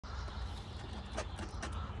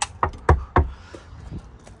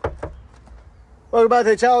Welcome back to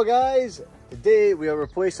the channel, guys. Today we are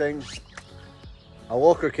replacing a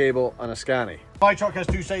locker cable and a Scania. My truck has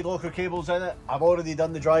two side locker cables in it. I've already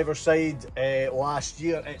done the driver's side last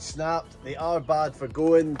year. It snapped. They are bad for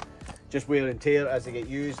going, just wear and tear as they get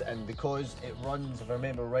used, and because it runs, if I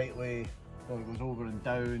remember rightly, it goes over and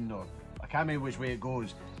down, or I can't remember which way it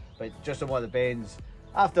goes, but just on one of the bends,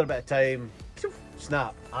 after a bit of time,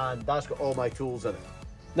 snap, and that's got all my tools in it.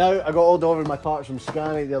 Now, I got all delivered my parts from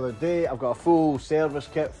Scania the other day. I've got a full service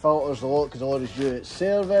kit, filters, a lot, because all is due at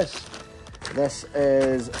service. This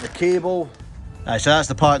is the cable. So that's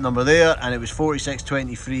the part number there, and it was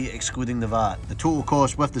 $46.23 excluding the VAT. The total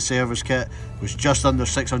cost with the service kit was just under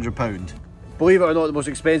 £600. Believe it or not, the most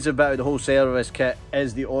expensive bit of the whole service kit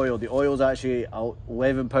is the oil. The oil is actually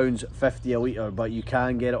 £11.50 a litre, but you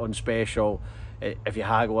can get it on special if you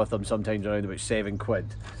haggle with them, sometimes around about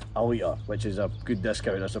 £7 a litre, which is a good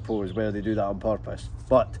discount, I suppose, whether they do that on purpose.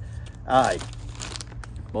 But aye,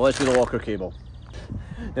 well, let's do the locker cable.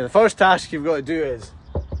 Now the first task you've got to do is,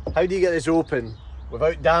 how do you get this open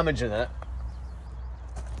without damaging it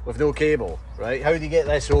with no cable, right? How do you get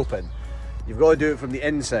this open? You've got to do it from the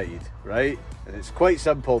inside, right? And it's quite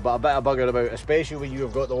simple, but a bit of bugger about, especially when you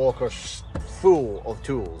have got the locker full of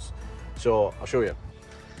tools. So I'll show you.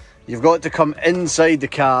 You've got to come inside the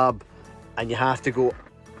cab and you have to go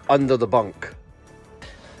under the bunk.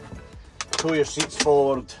 Pull your seats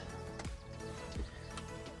forward.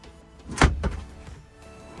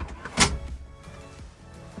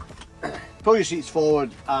 Pull your seats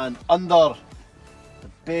forward, and under the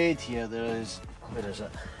bed here there is, where is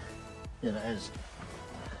it? Here it is.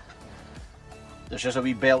 There's just a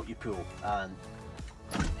wee belt you pull and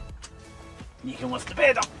you can lift the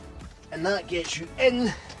bed up, and that gets you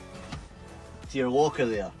in to your locker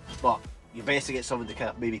there. But you best to get someone to kind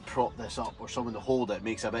of maybe prop this up, or someone to hold it. It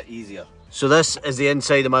makes it a bit easier. So this is the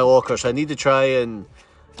inside of my locker, so I need to try and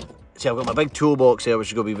see, I've got my big toolbox here, which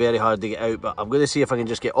is going to be very hard to get out, but I'm going to see if I can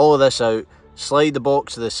just get all of this out, slide the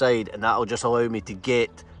box to the side, and that'll just allow me to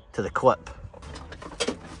get to the clip.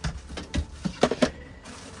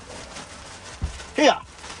 Here,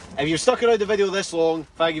 if you've stuck around the video this long,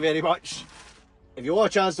 thank you very much. If you want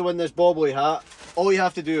a chance to win this bobbly hat, all you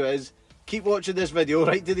have to do is keep watching this video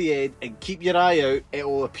right to the end and keep your eye out. It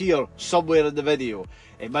will appear somewhere in the video.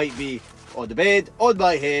 It might be on the bed, on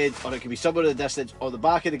my head, or it could be somewhere in the distance, on the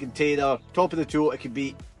back of the container, top of the tool. It could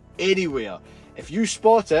be anywhere. If you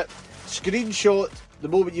spot it, screenshot the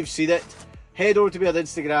moment you've seen it, head over to me on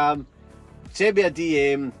Instagram, send me a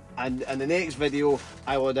DM, and in the next video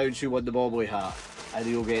I will announce who won the bobbly hat, and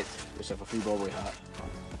you'll get yourself a free bobbly hat.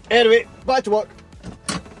 Anyway, back to work.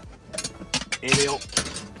 Email.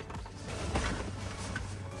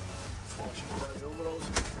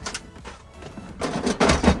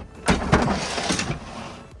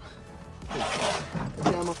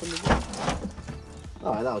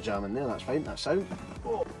 Alright, that'll jam in there, that's fine, that's sound.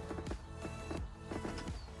 Oh.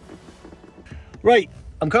 Right,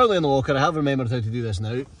 I'm currently in the locker. I have remembered how to do this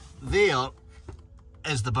now. There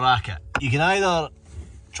is the bracket. You can either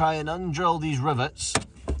try and undrill these rivets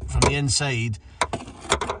from the inside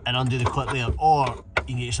and undo the clip there, or you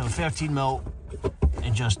can get yourself 13mm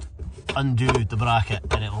and just undo the bracket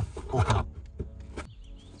and it'll open up.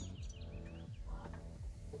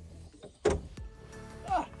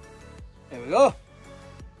 There we go.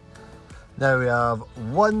 Now we have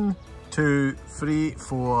 1, 2, 3,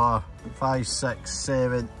 4, 5, 6,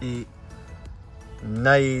 7, 8,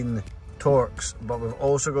 9 torques, but we've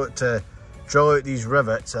also got to drill out these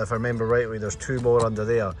rivets. If I remember rightly, there's 2 more under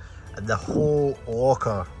there, and the whole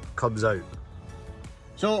locker comes out.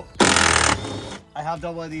 So I have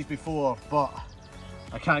done one of these before, but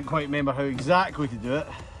I can't quite remember how exactly to do it.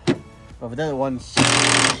 But if I did it once,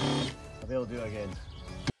 I'll be able to do it again.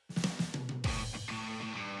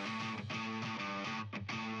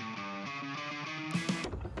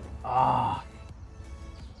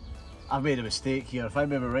 I've made a mistake here. If I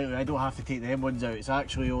remember rightly, I don't have to take them ones out. It's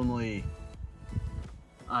actually only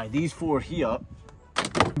these 4 here.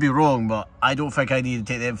 Could be wrong, but I don't think I need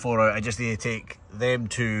to take them 4 out. I just need to take them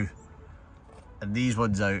 2 and these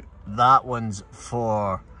ones out. That one's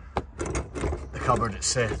for the cupboard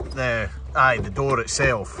itself. The door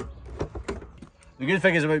itself. The good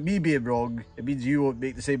thing is about me being wrong, it means you won't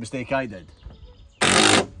make the same mistake I did.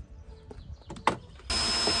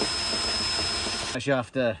 I should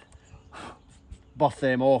have to buff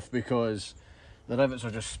them off because the rivets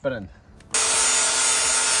are just spinning.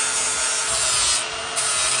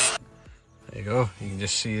 There you go, you can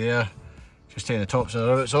just see there, just taking the tops of the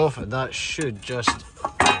rivets off, and that should just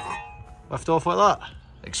lift off like that,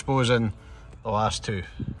 exposing the last 2.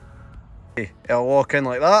 It'll walk in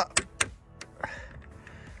like that,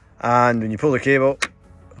 And when you pull the cable,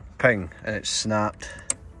 ping, and it's snapped.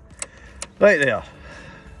 Right there.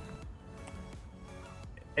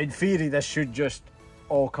 In theory, this should just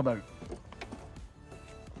all come out.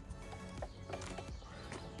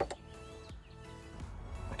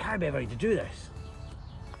 I can't remember how to do this.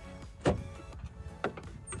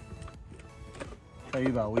 Try a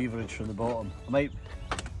bit of leverage from the bottom.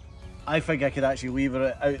 I think I could actually lever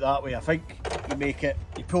it out that way. I think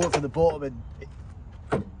you pull it from the bottom and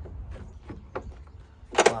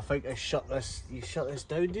I think you shut this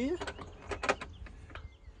down, do you?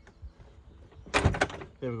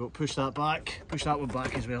 There we go, push that back. Push that one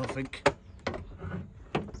back as well, I think.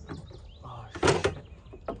 Oh, shit.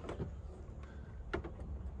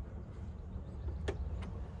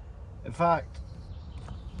 In fact,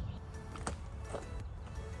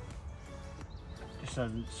 just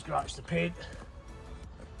scratch the paint.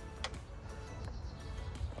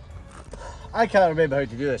 I can't remember how to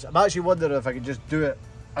do this. I'm actually wondering if I could just do it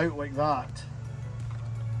out like that.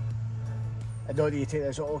 I don't need to take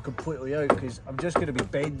this all completely out because I'm just going to be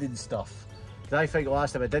bending stuff. Because I think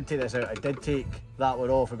last time I did take this out, I did take that one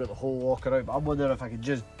off. I got the whole locker out, but I'm wondering if I could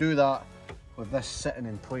just do that with this sitting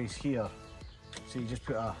in place here. So you just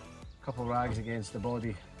put a couple of rags against the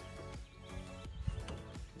body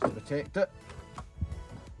to protect it.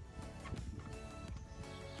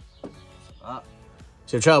 Like that.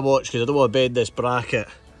 So I'm trying to watch because I don't want to bend this bracket.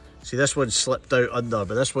 See, this one's slipped out under,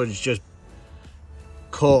 but this one's just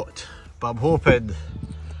caught. But I'm hoping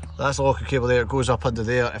that's the locker cable there, it goes up under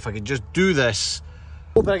there. If I could just do this,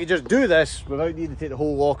 hoping I could just do this without needing to take the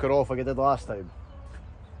whole locker off like I did last time.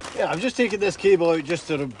 Yeah, I'm just taking this cable out just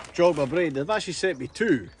to jog my brain. They've actually sent me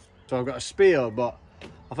two, so I've got a spare, but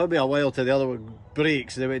I've had me a while till the other one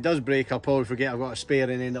breaks. And when it does break, I'll probably forget I've got a spare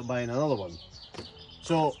and end up buying another one.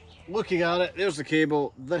 So, looking at it, there's the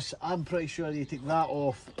cable. This, I'm pretty sure I need to take that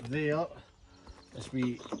off there. This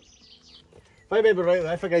wee... If I remember rightly,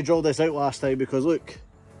 I think I drilled this out last time because look,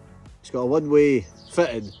 it's got a one-way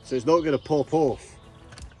fitting, so it's not going to pop off.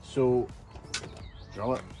 So,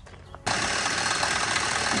 drill it.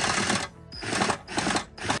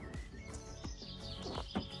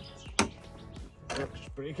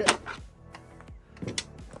 Just break it.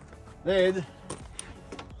 Then,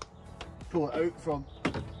 pull it out from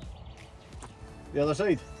the other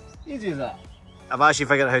side. Easy as that. I've actually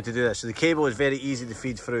figured out how to do this. So the cable is very easy to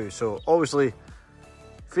feed through. So obviously,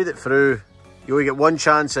 feed it through. You only get one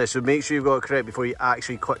chance, so make sure you've got it correct before you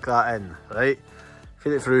actually click that in, right?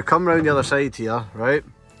 Feed it through, come around the other side here, right?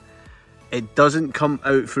 It doesn't come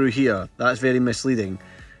out through here. That's very misleading.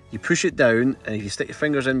 You push it down, and if you stick your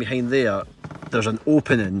fingers in behind there, there's an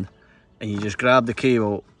opening, and you just grab the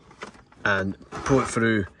cable and pull it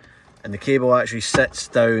through, and the cable actually sits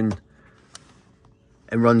down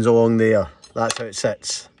and runs along there. That's how it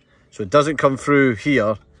sits. So it doesn't come through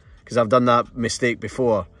here, because I've done that mistake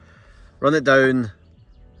before. Run it down,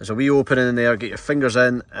 there's a wee opening in there, get your fingers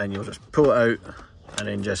in, and you'll just pull it out, and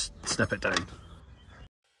then just snip it down.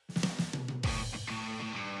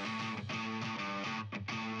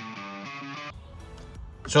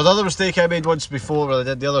 So the other mistake I made once before when I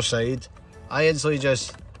did the other side, I instantly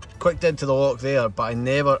just clicked into the lock there, but I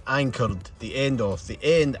never anchored the end off. The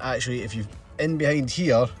end, actually, if you're in behind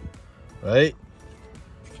here, right,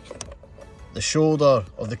 the shoulder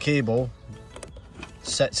of the cable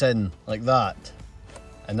sits in like that,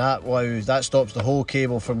 and that stops the whole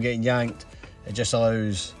cable from getting yanked. It just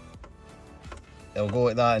allows, it'll go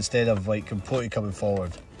like that instead of like completely coming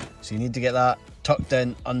forward. So you need to get that tucked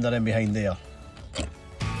in under and behind there.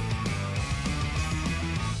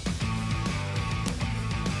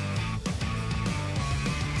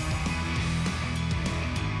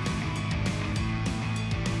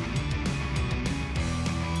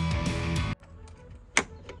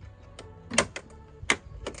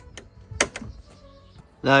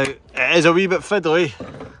 Now, it is a wee bit fiddly,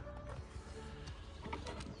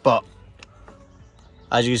 but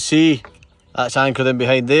as you can see, that's anchored in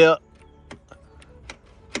behind there.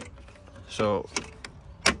 So,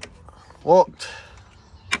 locked.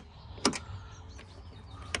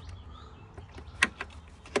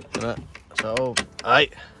 So, aye.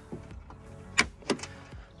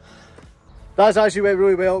 That's actually went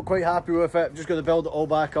really well, quite happy with it. Just going to build it all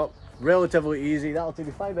back up, relatively easy. That'll take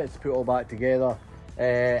me 5 minutes to put it all back together.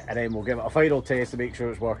 And then we'll give it a final test to make sure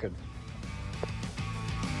it's working.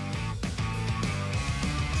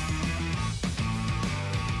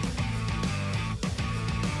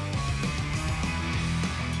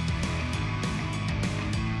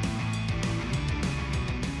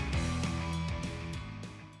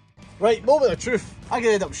 Right, moment of truth. I can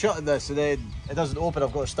end up shutting this and then it doesn't open.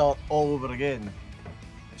 I've got to start all over again.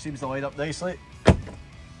 seems to line up nicely.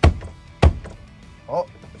 Oh,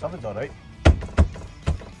 something's alright.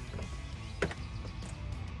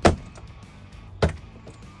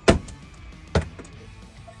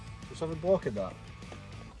 There's something blocking that.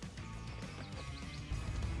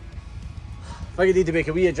 I think you need to make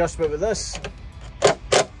a wee adjustment with this.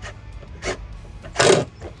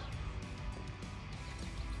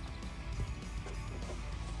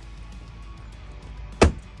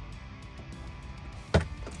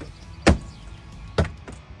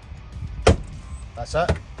 That's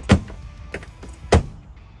it.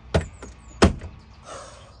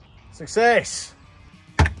 Success!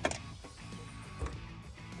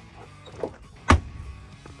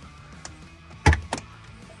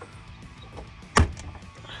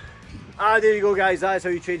 And there you go guys, that's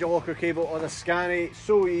how you change a locker cable on a Scania.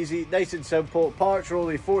 So easy, nice and simple. Parts are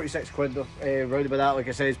only 46 quid, round about that like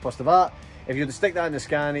I said, plus the VAT. If you were to stick that in the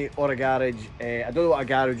Scania or a garage, I don't know what a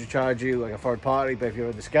garage would charge you, like a third party, but if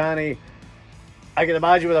you're in the Scania, I can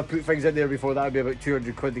imagine when I've put things in there before, that would be about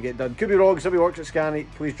 200 quid to get done. Could be wrong, somebody works at Scania,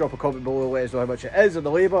 please drop a comment below, let us know how much it is and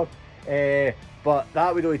the labour. But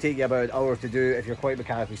that would only take you about an hour to do if you're quite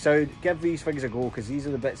mechanically sound. Give these things a go, because these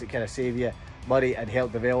are the bits that kind of save you money and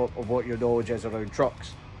help develop of what your knowledge is around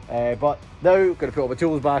trucks. But now, going to put all my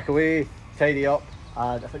tools back away, tidy up,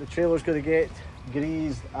 and I think the trailer's going to get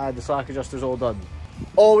greased and the slack adjuster's all done.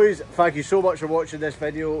 Always, thank you so much for watching this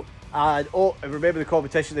video. And and remember the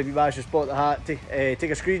competition, if you manage to spot the hat, take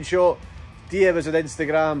a screenshot, DM us on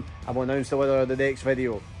Instagram, and we'll announce the winner in the next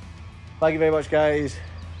video. Thank you very much guys.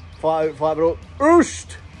 Flat out, flat bro.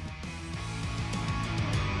 Oost!